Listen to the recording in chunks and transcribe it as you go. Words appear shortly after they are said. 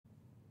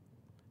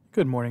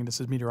Good morning. This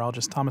is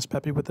meteorologist Thomas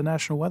Pepe with the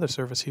National Weather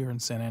Service here in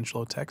San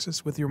Angelo,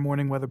 Texas, with your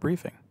morning weather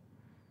briefing.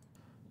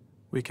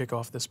 We kick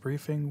off this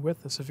briefing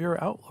with a severe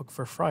outlook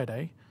for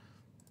Friday.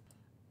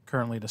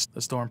 Currently,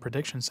 the Storm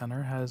Prediction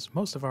Center has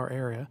most of our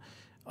area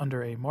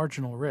under a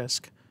marginal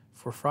risk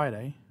for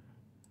Friday,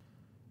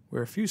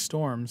 where a few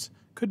storms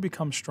could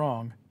become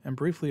strong and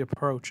briefly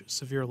approach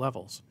severe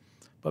levels,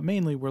 but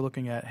mainly we're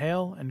looking at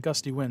hail and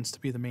gusty winds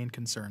to be the main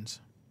concerns.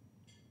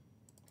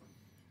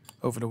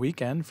 Over the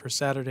weekend, for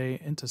Saturday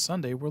into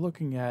Sunday, we're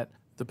looking at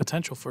the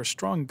potential for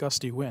strong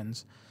gusty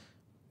winds,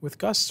 with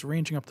gusts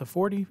ranging up to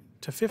 40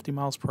 to 50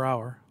 miles per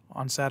hour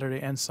on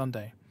Saturday and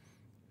Sunday.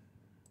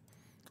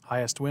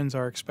 Highest winds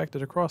are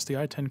expected across the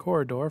I-10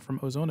 corridor from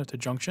Ozona to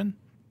Junction,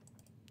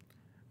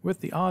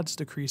 with the odds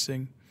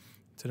decreasing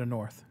to the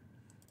north.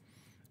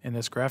 In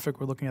this graphic,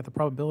 we're looking at the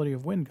probability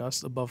of wind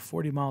gusts above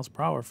 40 miles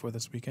per hour for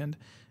this weekend,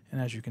 and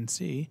as you can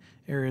see,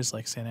 areas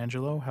like San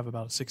Angelo have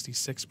about a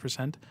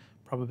 66%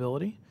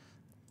 probability,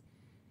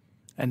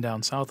 and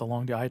down south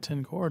along the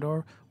I-10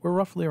 corridor, we're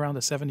roughly around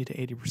a 70 to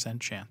 80%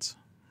 chance.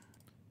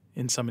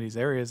 In some of these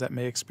areas that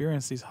may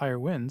experience these higher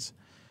winds,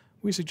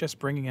 we suggest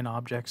bringing in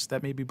objects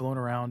that may be blown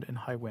around in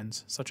high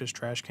winds, such as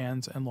trash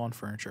cans and lawn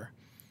furniture.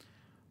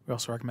 We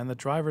also recommend that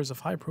drivers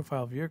of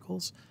high-profile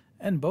vehicles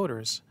and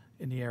boaters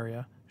in the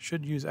area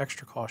should use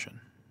extra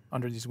caution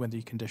under these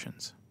windy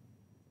conditions.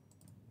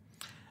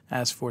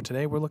 As for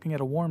today, we're looking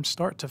at a warm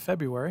start to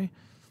February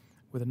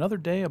with another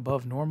day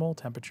above normal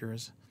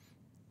temperatures.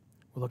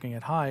 We're looking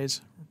at highs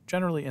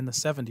generally in the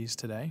 70s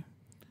today,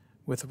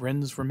 with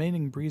winds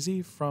remaining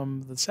breezy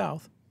from the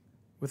south,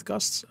 with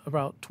gusts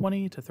about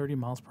 20 to 30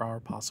 miles per hour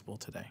possible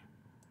today.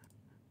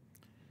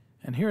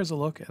 And here's a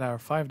look at our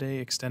 5-day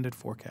extended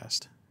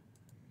forecast.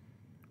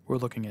 We're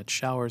looking at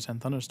showers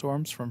and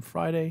thunderstorms from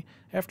Friday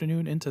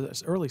afternoon into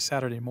early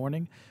Saturday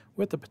morning,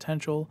 with the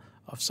potential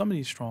of some of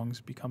these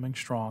storms becoming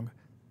strong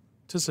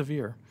to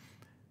severe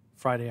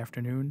Friday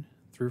afternoon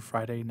through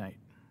Friday night.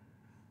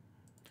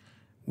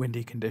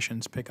 Windy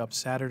conditions pick up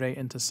Saturday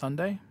into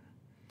Sunday,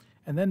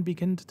 and then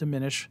begin to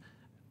diminish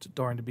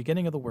during the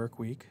beginning of the work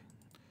week,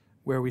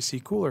 where we see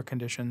cooler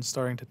conditions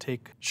starting to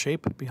take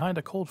shape behind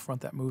a cold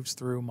front that moves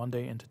through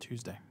Monday into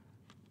Tuesday.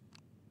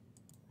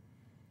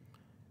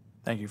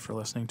 Thank you for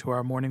listening to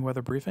our morning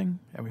weather briefing,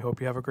 and we hope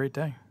you have a great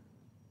day.